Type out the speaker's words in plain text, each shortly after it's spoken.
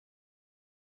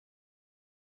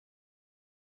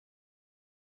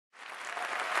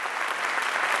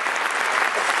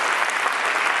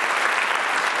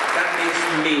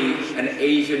an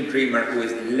Asian dreamer who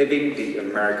is living the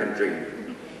American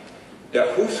dream. The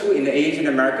who's who in the Asian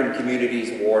American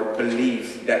Communities Award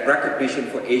believes that recognition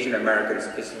for Asian Americans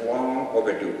is long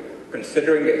overdue,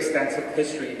 considering the extensive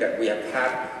history that we have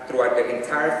had throughout the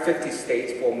entire 50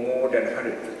 states for more than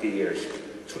 150 years.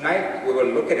 Tonight, we will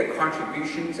look at the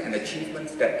contributions and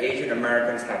achievements that Asian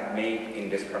Americans have made in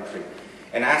this country.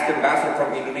 And as the ambassador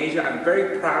from Indonesia, I'm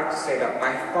very proud to say that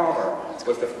my father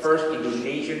was the first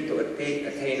Indonesian to attain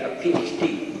a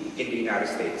PhD in the United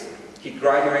States. He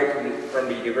graduated from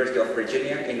the University of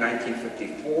Virginia in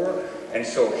 1954, and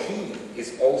so he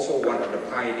is also one of the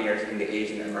pioneers in the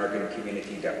Asian American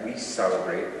community that we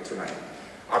celebrate tonight.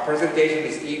 Our presentation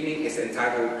this evening is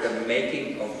entitled The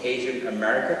Making of Asian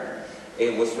America.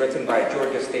 It was written by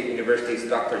Georgia State University's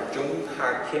Dr. Jung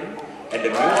Ha Kim, and the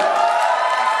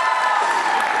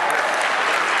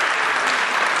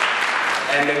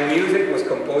music was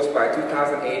composed by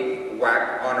 2008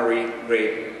 WAC honoree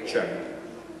Ray Chun.